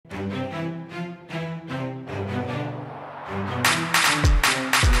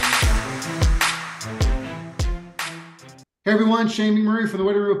Hey everyone, Shane Murray from the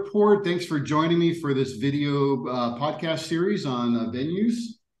Wedding Report. Thanks for joining me for this video podcast series on venues.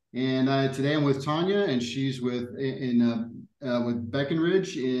 And today I'm with Tanya, and she's with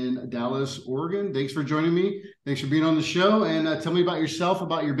BeckenRidge in Dallas, Oregon. Thanks for joining me. Thanks for being on the show. And tell me about yourself,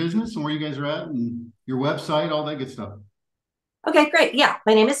 about your business, and where you guys are at, and your website, all that good stuff. Okay, great. Yeah,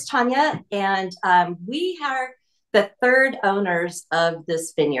 my name is Tanya, and we are the third owners of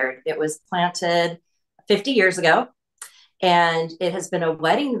this vineyard. It was planted 50 years ago, and it has been a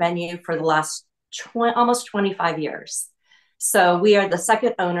wedding venue for the last almost 25 years. So we are the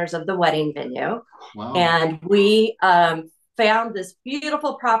second owners of the wedding venue, Wow. and we found this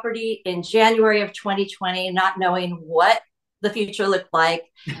beautiful property in January of 2020, not knowing what the future looked like,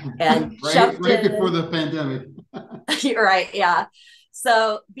 and Right, jumped right before in. the pandemic. You're right. Yeah.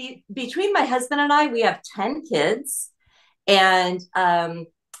 So between my husband and I, we have 10 kids, and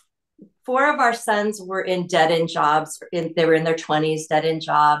four of our sons were in dead end jobs. They were in their 20s, dead end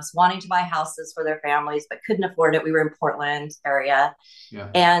jobs, wanting to buy houses for their families, but couldn't afford it. We were in Portland area. Yeah.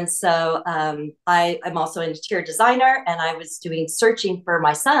 And so I'm also an interior designer, and I was doing searching for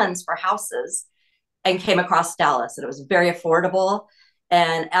my sons for houses and came across Dallas, and it was very affordable.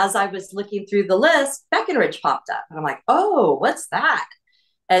 And as I was looking through the list, BeckenRidge popped up, and I'm like, "Oh, what's that?"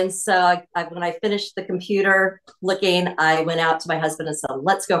 And so when I finished the computer looking, I went out to my husband and said,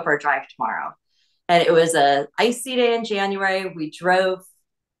 "Let's go for a drive tomorrow." And it was a icy day in January. We drove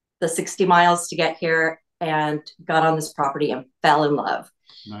the 60 miles to get here and got on this property and fell in love.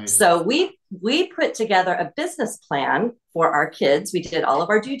 Nice. So we put together a business plan for our kids. We did all of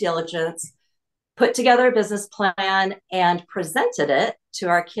our due diligence, put together a business plan, and presented it to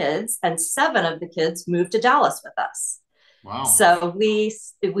our kids. And seven of the kids moved to Dallas with us. Wow. So we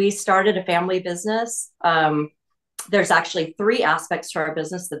started a family business. There's actually three aspects to our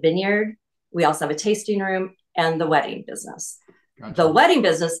business: the vineyard, we also have a tasting room, and the wedding business. The Gotcha. wedding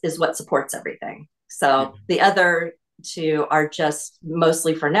business is what supports everything. Yeah. So the other two are just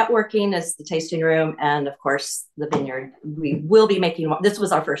mostly for networking, as the tasting room, and of course the vineyard. We will be making, this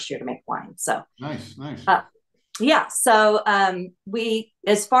was our first year to make wine. So Nice, nice. uh, yeah. So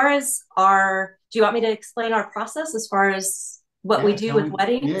as far as do you want me to explain our process as far as what we Yeah, do tell with me. Yeah,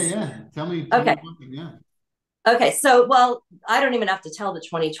 weddings? yeah. Tell me Okay. about it. Yeah. Okay. So, well, I don't even have to tell the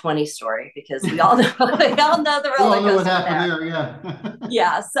 2020 story because we all know, we all know the We all roller know what coaster happened there. there. Yeah.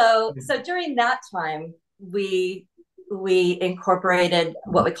 Yeah. So during that time, we incorporated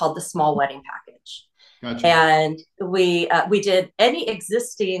what we called the small wedding package, Gotcha. and we did any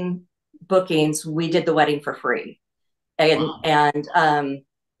existing bookings. We did the wedding for free, Wow. and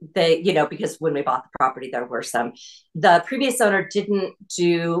they, because when we bought the property, there were some. The previous owner didn't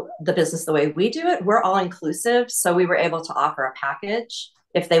do the business the way we do it. We're all inclusive, so we were able to offer a package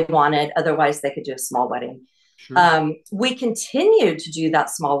if they wanted. Otherwise, they could do a small wedding. Sure. We continued to do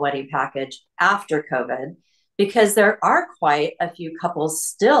that small wedding package after COVID because there are quite a few couples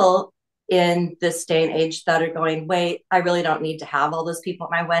still in this day and age that are going, wait, I really don't need to have all those people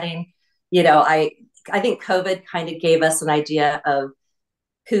at my wedding. I think COVID kind of gave us an idea of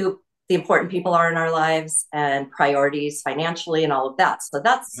who the important people are in our lives and priorities financially and all of that. So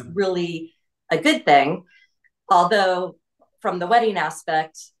that's Yeah. really a good thing. Although from the wedding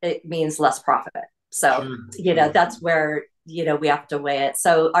aspect, it means less profit. So, Sure. Sure. that's where, we have to weigh it.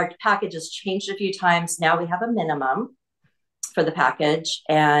 So our package has changed a few times. Now we have a minimum for the package,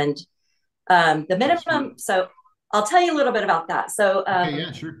 and the That's sweet. minimum. So I'll tell you a little bit about that. So Okay.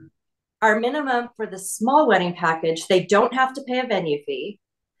 Yeah. Sure. our minimum for the small wedding package, they don't have to pay a venue fee.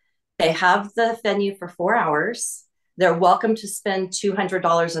 They have the venue for 4 hours. They're welcome to spend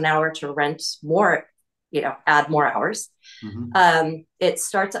 $200 an hour to rent more, add more hours. Hmm. It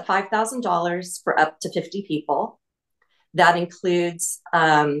starts at $5,000 for up to 50 people. That includes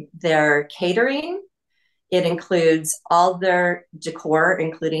their catering. It includes all their decor,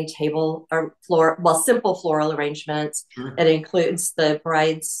 including table or floor, well, simple floral arrangements. Sure. It includes the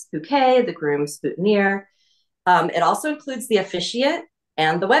bride's bouquet, the groom's boutonniere. It also includes the officiant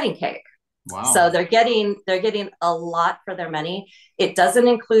and the wedding cake. So Wow. they're getting a lot for their money. It doesn't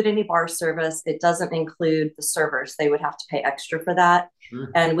include any bar service. It doesn't include the servers. They would have to pay extra for that. Sure.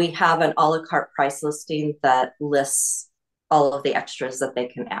 And we have an a la carte price listing that lists all of the extras that they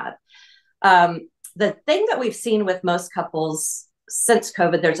can add. The thing that we've seen with most couples since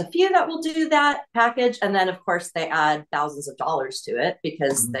COVID, there's a few that will do that package. And then, of course, they add thousands of dollars to it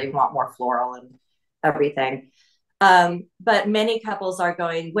because Mhm. they want more floral and everything. But many couples are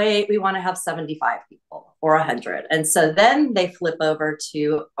going, wait, we want to have 75 people or 100. And so then they flip over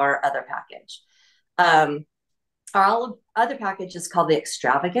to our other package. Our other package is called the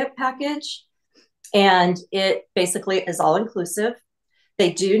extravagant package. And it basically is all inclusive.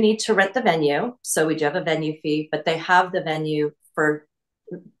 They do need to rent the venue. So we do have a venue fee, but they have the venue for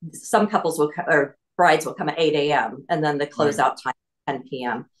some couples or brides will come at 8 a.m. and then the closeout time 10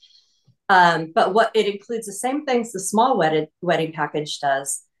 p.m. But what it includes the same things the small wedding package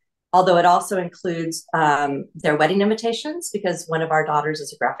does, although it also includes their wedding invitations, because one of our daughters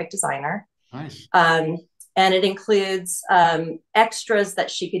is a graphic designer. Nice. And it includes extras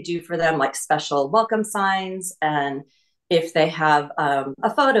that she could do for them, like special welcome signs, and if they have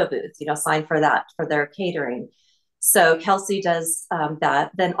a photo booth, sign for that for their catering. So Kelsey does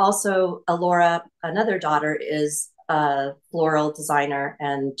that. Then also Alora, another daughter, is a floral designer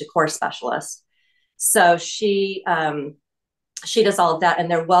and decor specialist. So she does all of that,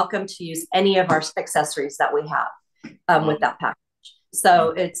 and they're welcome to use any of our accessories that we have with that package.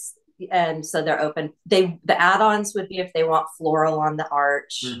 So so they're open. The add-ons would be if they want floral on the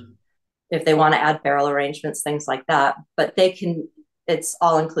arch, if they want to add barrel arrangements, things like that. But it's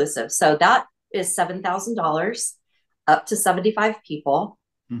all inclusive. So that is $7,000 up to 75 people.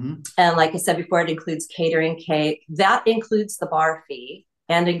 Mm-hmm. And like I said before, it includes catering, cake. That includes the bar fee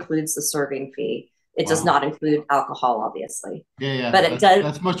and includes the serving fee. It does not include alcohol, obviously. Yeah. But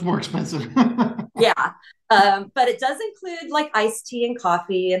that's much more expensive. Yeah. But it does include like iced tea and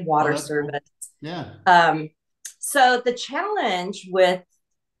coffee and water service. Cool. Yeah. So the challenge with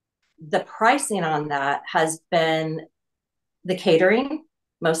the pricing on that has been the catering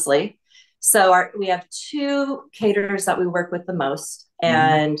mostly. So we have two caterers that we work with the most,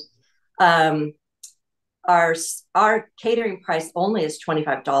 and our catering price only is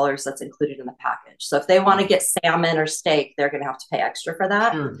 $25. That's included in the package. So if they want to get salmon or steak, they're going to have to pay extra for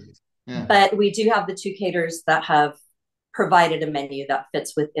that. Sure. Yeah. But we do have the two caterers that have provided a menu that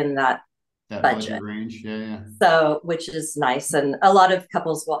fits within that budget range. Yeah. So, which is nice. And a lot of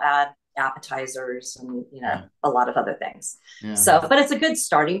couples will add appetizers and, a lot of other things. Yeah. So, but it's a good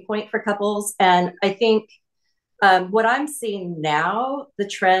starting point for couples. And I think what I'm seeing now, the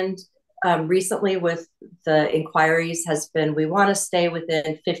trend recently with the inquiries has been, we want to stay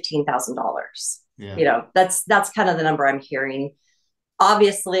within $15,000. Yeah. That's kind of the number I'm hearing.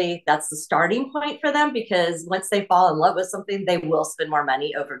 Obviously, that's the starting point for them, because once they fall in love with something, they will spend more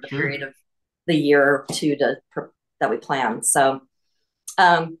money over the period of the year or two that we plan. So,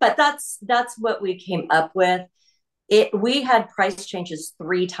 but that's what we came up with. We had price changes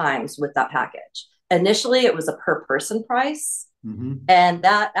 3 times with that package. Initially, it was a per person price. Mm-hmm. And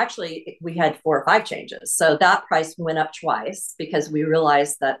that actually, we had 4 or 5 changes. So that price went up twice because we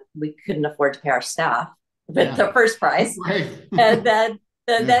realized that we couldn't afford to pay our staff with the first price. Right. And then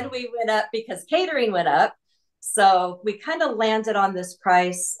we went up because catering went up. So we kind of landed on this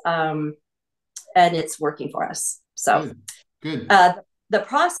price, and it's working for us. So good. The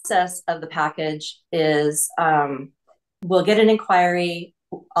process of the package is we'll get an inquiry.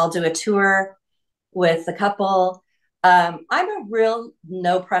 I'll do a tour with the couple. I'm a real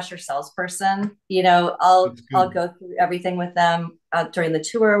no pressure salesperson. I'll go through everything with them during the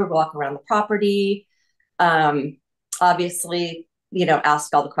tour. We walk around the property. Obviously,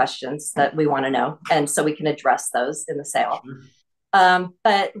 ask all the questions that we want to know, and so we can address those in the sale. Sure.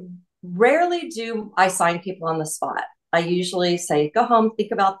 But rarely do I sign people on the spot. I usually say, go home,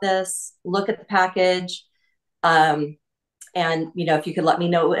 think about this, look at the package. And, if you could let me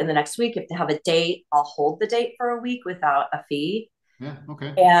know in the next week, if they have a date, I'll hold the date for a week without a fee. Yeah.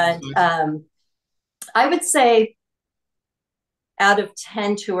 Okay. And I would say out of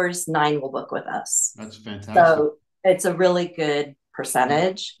 10 tours, 9 will book with us. That's fantastic. So it's a really good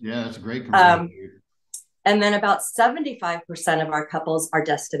percentage. Yeah, that's a great percentage. And then about 75% of our couples are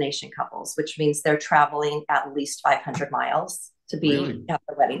destination couples, which means they're traveling at least 500 miles to be at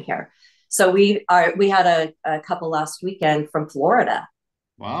the wedding here. So we had a couple last weekend from Florida.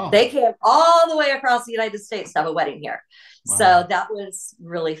 Wow. They came all the way across the United States to have a wedding here. Wow. So that was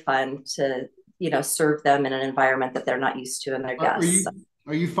really fun to, serve them in an environment that they're not used to and their guests.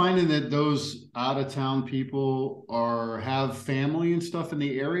 Are you finding that those out of town people have family and stuff in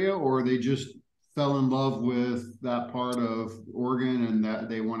the area, or they just fell in love with that part of Oregon and that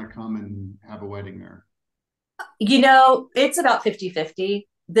they want to come and have a wedding there? It's about 50-50.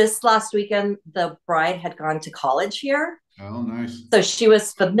 This last weekend, the bride had gone to college here. Oh, nice. So she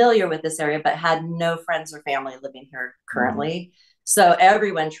was familiar with this area, but had no friends or family living here currently. Mm-hmm. So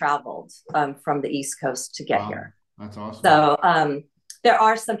everyone traveled from the East Coast to get here. That's awesome. So there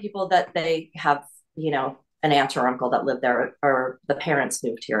are some people that they have, an aunt or uncle that lived there, or the parents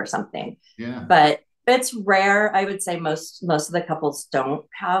moved here or something. Yeah. But it's rare. I would say most of the couples don't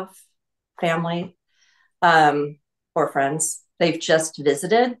have family or friends. they've just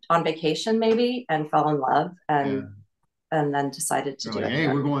visited on vacation maybe and fell in love and then decided to They're do like, it hey,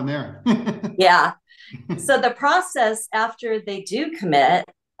 there. we're going there. Yeah. So the process after they do commit,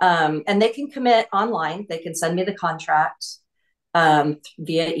 and they can commit online, they can send me the contract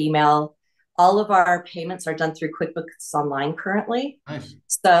via email. All of our payments are done through QuickBooks Online currently. Nice.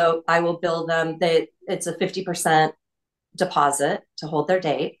 So I will bill them. It's a 50% deposit to hold their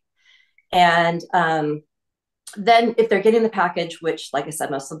date. And then if they're getting the package, which, like I said,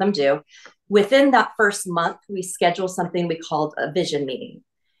 most of them do, within that first month, we schedule something we called a vision meeting.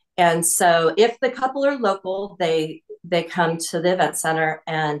 And so if the couple are local, they come to the event center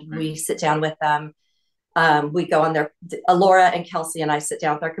and we sit down with them. We go on their, Laura and Kelsey and I sit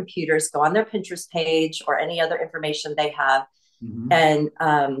down with our computers, go on their Pinterest page or any other information they have. Mm-hmm.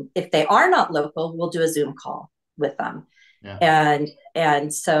 And if they are not local, we'll do a Zoom call with them. Yeah.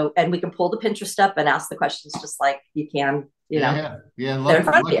 And so we can pull the Pinterest up and ask the questions just like you can, you know. Yeah.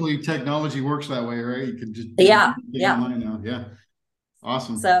 Luckily technology works that way, right? You can just online now. Yeah.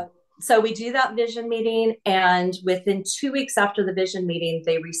 Awesome. So we do that vision meeting, and within 2 weeks after the vision meeting,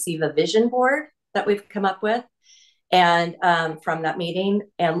 they receive a vision board that we've come up with. And from that meeting,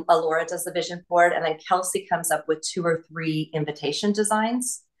 and Laura does the vision board, and then Kelsey comes up with 2 or 3 invitation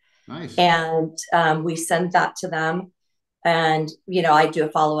designs. Nice. And we send that to them. And, you know, I do a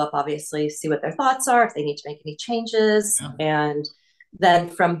follow-up, obviously, see what their thoughts are, if they need to make any changes. Yeah. And then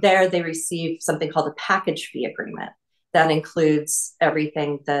from there, they receive something called a package fee agreement. That includes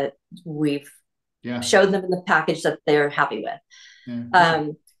everything that we've showed them in the package that they're happy with. Yeah.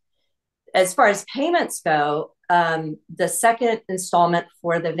 As far as payments go, the second installment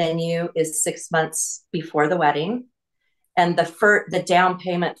for the venue is 6 months before the wedding. And the down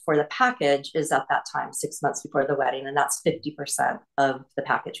payment for the package is at that time, 6 months before the wedding. And that's 50% of the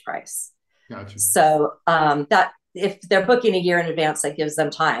package price. Gotcha. So that if they're booking a year in advance, that gives them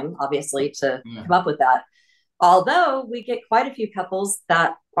time, obviously, to come up with that. Although we get quite a few couples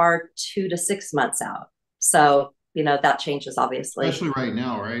that are 2 to 6 months out. So, you know, that changes, obviously. Especially right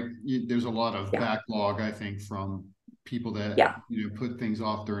now, right? There's a lot of backlog, I think, from people that put things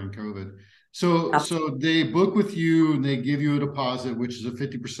off during COVID. So they book with you and they give you a deposit, which is a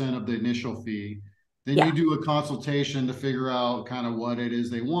 50% of the initial fee. Then you do a consultation to figure out kind of what it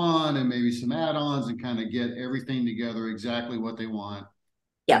is they want and maybe some add-ons and kind of get everything together exactly what they want.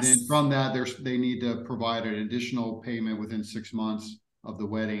 Yes. And then from that, they need to provide an additional payment within 6 months of the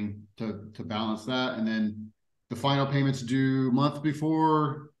wedding to balance that. And then the final payments due month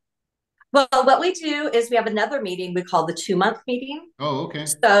before. Well, what we do is we have another meeting we call the 2-month meeting. Oh, okay.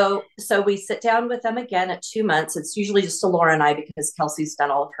 So we sit down with them again at 2 months. It's usually just Laura and I because Kelsey's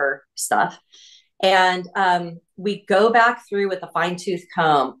done all of her stuff. And we go back through with a fine-tooth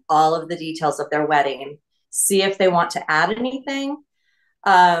comb all of the details of their wedding, see if they want to add anything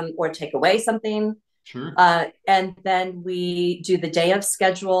or take away something. Sure. And then we do the day of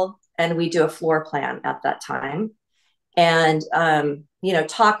schedule and we do a floor plan at that time. And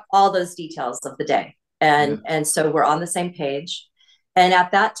talk all those details of the day. And so we're on the same page. And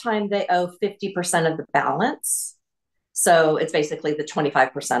at that time, they owe 50% of the balance. So it's basically the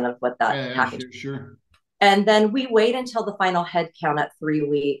 25% of what that package is. Sure. And then we wait until the final head count at 3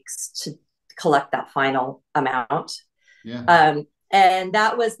 weeks to collect that final amount. Yeah. And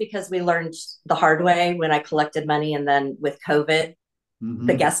that was because we learned the hard way when I collected money. And then with COVID,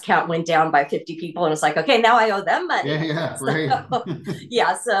 the guest count went down by 50 people. And it's like, okay, now I owe them money. Yeah,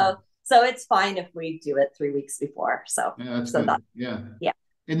 right. So it's fine if we do it 3 weeks before. So that's good. Yeah.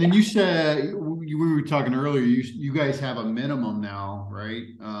 And then you said, we were talking earlier, you guys have a minimum now, right?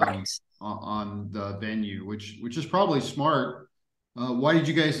 Right. On the venue, which is probably smart. Why did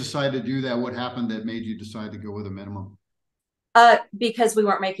you guys decide to do that? What happened that made you decide to go with a minimum? Because we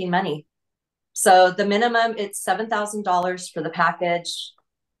weren't making money. So the minimum, it's $7,000 for the package.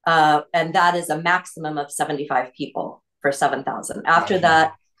 And that is a maximum of 75 people for $7,000. After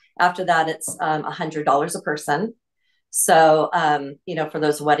that, it's $100 a person. So, for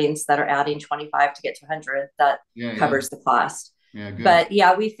those weddings that are adding 25 to get to 100, that covers the cost. Yeah, good.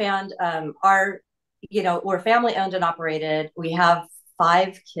 But we found we're family owned and operated. We have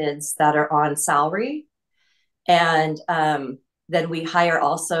 5 kids that are on salary. And then we hire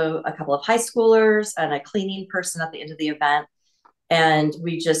also a couple of high schoolers and a cleaning person at the end of the event. And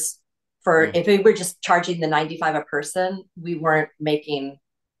we just, if we were just charging the $95 a person, we weren't making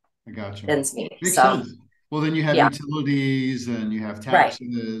ends meet. Makes sense. Well, then you have utilities and you have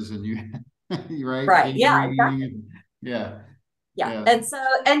taxes and you, right? Right. Yeah. Exactly. Yeah. And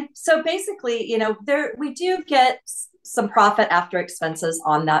so basically, we do get some profit after expenses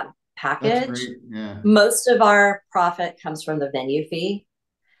on that That's package. great. Yeah. Most of our profit comes from the venue fee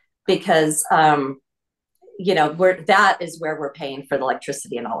because that is where we're paying for the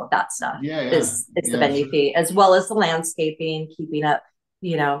electricity and all of that stuff. Yeah. Yeah. Is the Yeah. venue fee, as well as the landscaping, keeping up,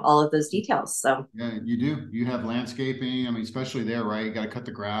 all of those details. So Yeah, you do. You have landscaping. I mean, especially there, right? You got to cut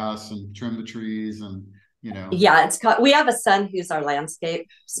the grass and trim the trees, and yeah, we have a son who's our landscape well,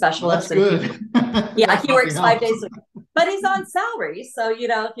 that's specialist, and good. he That probably works 5 days helps. a week, but he's on salary, so he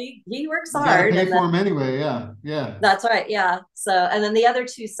works You got to hard, pay and then for them anyway. Yeah. Yeah. that's right. Yeah. So, and then the other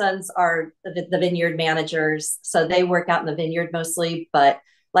two sons are the vineyard managers. So they work out in the vineyard mostly. But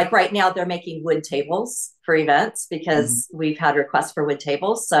like right now, they're making wood tables for events Mhm. because we've had requests for wood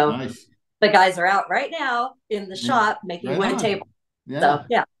tables. So Nice. the guys are out right now in the Yeah. shop making Right wood on. tables. So, Yeah.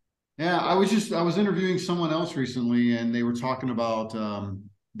 yeah. Yeah. I was interviewing someone else recently, and they were talking about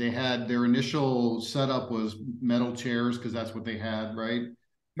they had their initial setup was metal chairs because that's what they had, right?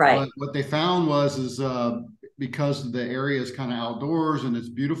 Right. But what they found was because the area is kind of outdoors and it's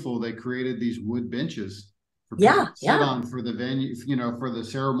beautiful, they created these wood benches for people Yeah. to sit Yeah. on for the venue, for the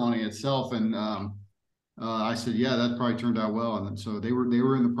ceremony itself. And I said, yeah, that probably turned out well. And so they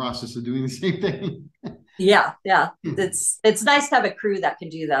were in the process of doing the same thing. Yeah. Yeah. It's nice to have a crew that can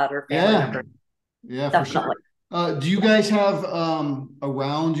do that, or family Yeah, members. yeah, for Definitely. sure. Do you guys have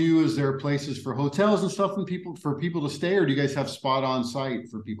around you? Is there places for hotels and stuff and for people to stay, or do you guys have spot on site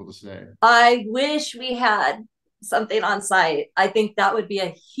for people to stay? I wish we had something on site. I think that would be a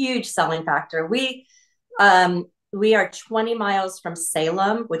huge selling factor. We are 20 miles from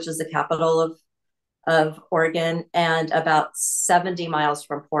Salem, which is the capital of Oregon, and about 70 miles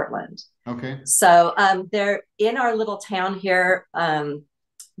from Portland. Okay. So there in our little town here,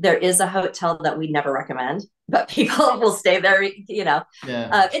 there is a hotel that we never recommend, but people will stay there. Yeah.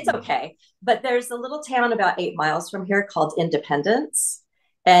 It's okay. But there's a little town about 8 miles from here called Independence,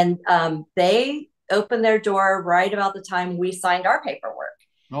 and they opened their door right about the time we signed our paperwork.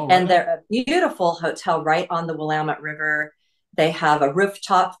 Oh, right And on. they're a beautiful hotel right on the Willamette River. They have a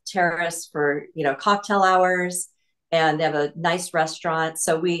rooftop terrace for cocktail hours, and they have a nice restaurant.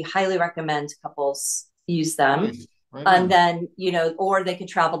 So we highly recommend couples use them. Nice. Right And on. then or they could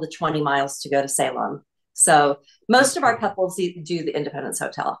travel the 20 miles to go to Salem. So most That's of our cool. couples do the Independence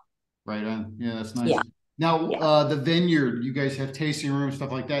Hotel. Right on. Yeah, that's nice. Yeah, Now, yeah. the vineyard, you guys have tasting rooms,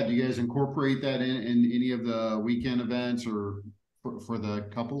 stuff like that. Do you guys incorporate that in any of the weekend events or for the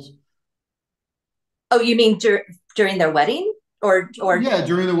couples? Oh, you mean during their wedding, or Yeah,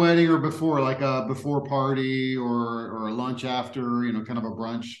 during the wedding or before, like a before party or a lunch after, kind of a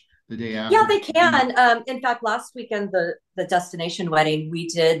brunch the day yeah, after. they can. In fact, last weekend, the destination wedding, we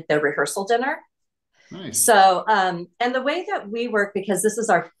did the rehearsal dinner. Nice. So, and the way that we work, because this is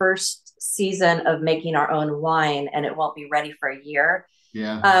our first season of making our own wine and it won't be ready for a year,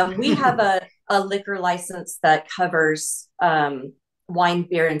 Yeah. we have a liquor license that covers wine,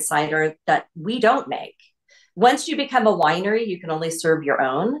 beer, and cider that we don't make. Once you become a winery, you can only serve your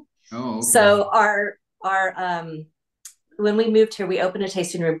own. Oh, okay. So our when we moved here, we opened a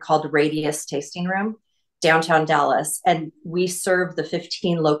tasting room called Radius Tasting Room downtown Dallas, and we serve the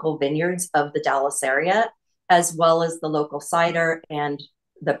 15 local vineyards of the Dallas area, as well as the local cider and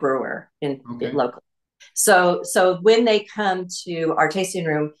the brewer in Okay. local. So when they come to our tasting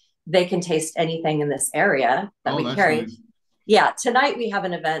room, they can taste anything in this area that Oh, we that's carry. nice. Yeah, tonight we have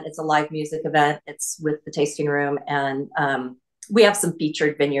an event. It's a live music event. It's with the tasting room, and we have some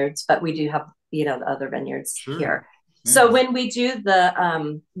featured vineyards, but we do have the other vineyards Sure. here. Yeah. So when we do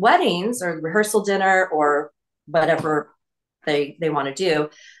the weddings or rehearsal dinner or whatever they want to do,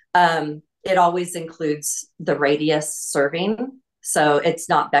 it always includes the Radius serving. So it's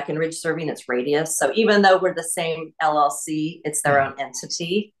not BeckenRidge serving; it's Radius. So even though we're the same LLC, it's their own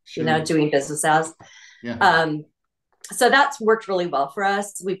entity, Sure. doing business as. Yeah. So that's worked really well for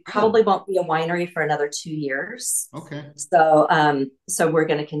us. We Good. probably won't be a winery for another 2 years. Okay. So we're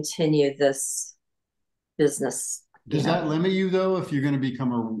going to continue this business. Does that limit you though, if you're going to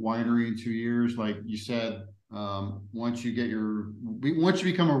become a winery in 2 years? Like you said, once you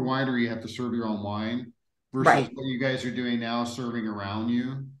become a winery, you have to serve your own wine versus Right. what you guys are doing now, serving around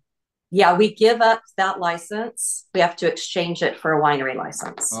you. Yeah, we give up that license. We have to exchange it for a winery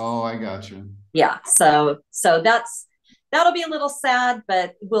license. Oh, I got you. Yeah. So that'll be a little sad,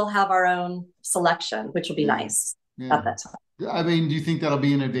 but we'll have our own selection, which will be Yeah. nice Yeah. at that time. I mean, do you think that'll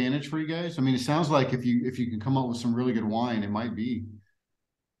be an advantage for you guys? I mean, it sounds like if you can come up with some really good wine, it might be.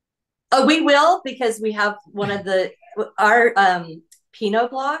 Oh, we will, because we have our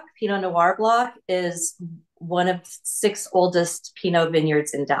Pinot Noir block is one of 6 oldest Pinot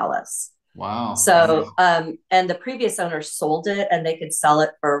vineyards in Dallas. Wow. So, and the previous owner sold it and they could sell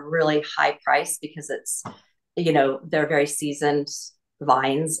it for a really high price because it's, they're very seasoned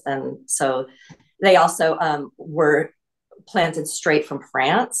vines. And so they also were planted straight from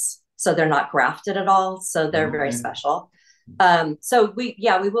France. So they're not grafted at all. So they're very Okay. special. So we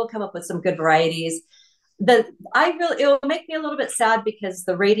will come up with some good varieties. It will make me a little bit sad because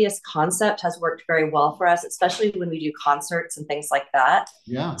the radius concept has worked very well for us, especially when we do concerts and things like that.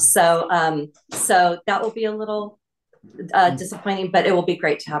 Yeah. So that will be a little disappointing, but it will be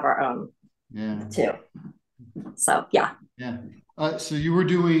great to have our own Yeah. too. So yeah. Yeah. So you were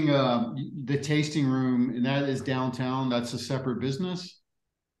doing the tasting room, and that is downtown. That's a separate business.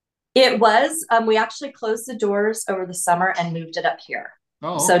 It was. We actually closed the doors over the summer and moved it up here.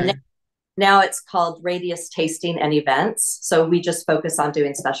 Oh, So okay. now it's called Radius Tasting and Events. So we just focus on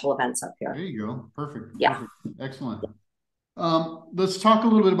doing special events up here. There you go. Perfect. Yeah. Perfect. Excellent. Let's talk a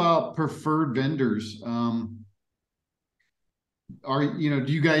little bit about preferred vendors. Do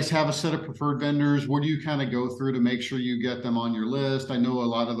you guys have a set of preferred vendors? What do you kind of go through to make sure you get them on your list? I know a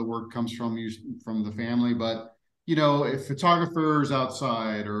lot of the work comes from you, from the family, but if photographers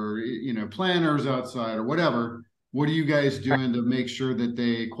outside or planners outside or whatever, what are you guys doing to make sure that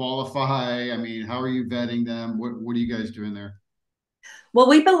they qualify? I mean, how are you vetting them? What are you guys doing there? Well,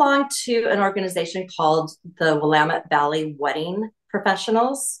 we belong to an organization called the Willamette Valley Wedding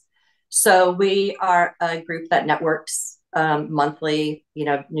Professionals. So we are a group that networks monthly,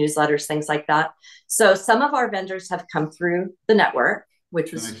 newsletters, things like that. So some of our vendors have come through the network,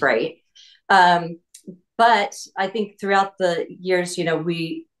 which was Nice. great. But I think throughout the years,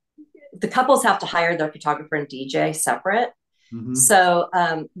 the couples have to hire their photographer and DJ separate. Mm-hmm. So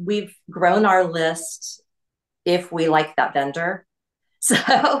we've grown our list if we like that vendor.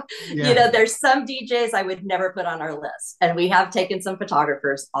 So, Yeah. there's some DJs I would never put on our list. And we have taken some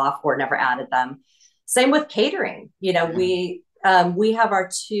photographers off or never added them. Same with catering. Yeah. We have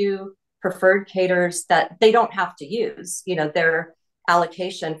our two preferred caterers that they don't have to use. Their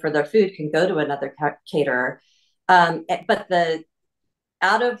allocation for their food can go to another caterer. But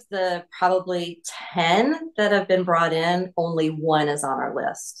out of the probably 10 that have been brought in, only one is on our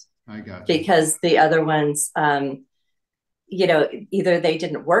list. I got you. Because the other ones, either they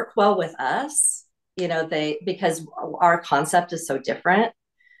didn't work well with us, because our concept is so different,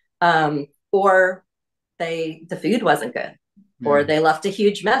 or the food wasn't good, or they left a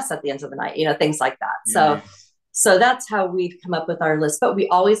huge mess at the end of the night, things like that. Yeah. So that's how we've come up with our list, but we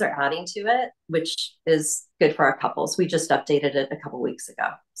always are adding to it, which is good for our couples. We just updated it a couple of weeks ago.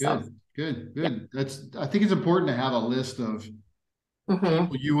 So Good. yeah. I think it's important to have a list of Mm-hmm.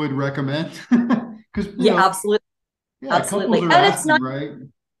 people you would recommend because Absolutely. couples are And it's asking, not, right?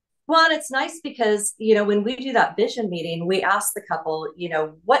 well, and it's nice because, when we do that vision meeting, we ask the couple,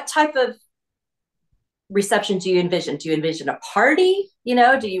 what type of reception do you envision? Do you envision a party?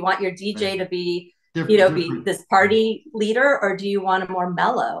 Do you want your DJ to be, be this party leader, or do you want a more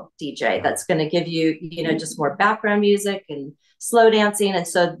mellow DJ that's going to give you, just more background music and slow dancing? And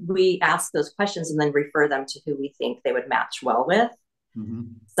so we ask those questions and then refer them to who we think they would match well with. Mm-hmm.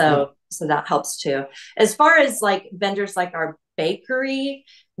 So that helps too. As far as like vendors like our bakery,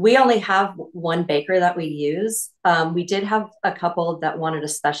 we only have one baker that we use. We did have a couple that wanted a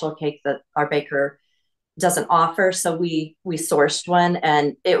special cake that our baker doesn't offer. So we sourced one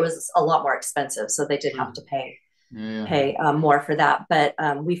and it was a lot more expensive. So they did have to pay more for that. But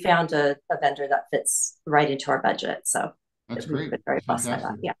we found a vendor that fits right into our budget. So that's we've great. been very blessed by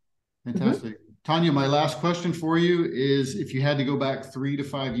that. Yeah. Fantastic. Mm-hmm. Tanya, my last question for you is, if you had to go back 3 to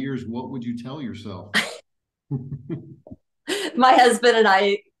 5 years, what would you tell yourself? My husband and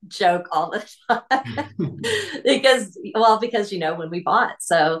I joke all the time because when we bought.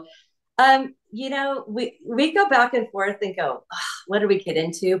 So we go back and forth and go, what did we get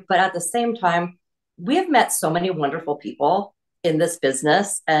into? But at the same time, we have met so many wonderful people in this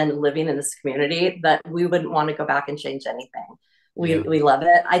business and living in this community that we wouldn't want to go back and change anything. We love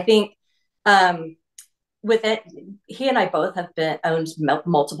it. I think with it, he and I both have owned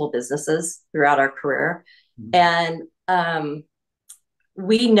multiple businesses throughout our career. Mm-hmm. And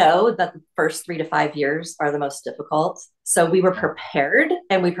we know that the first 3 to 5 years are the most difficult. So we were prepared,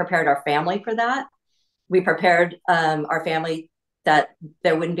 and we prepared our family for that. We prepared our family that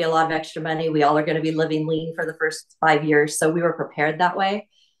there wouldn't be a lot of extra money. We all are going to be living lean for the first 5 years. So we were prepared that way.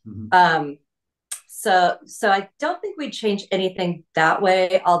 Mm-hmm. So I don't think we'd change anything that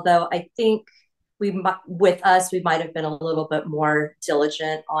way. Although I think we might have been a little bit more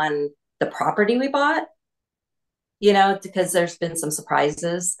diligent on the property we bought, because there's been some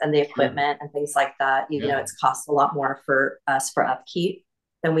surprises and the equipment and things like that. It's cost a lot more for us for upkeep.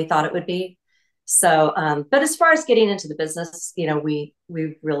 than we thought it would be. So, but as far as getting into the business, we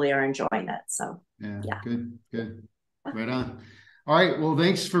really are enjoying it. So yeah. Good. Right on. All right. Well,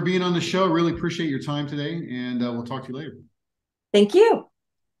 thanks for being on the show. Really appreciate your time today, and we'll talk to you later. Thank you.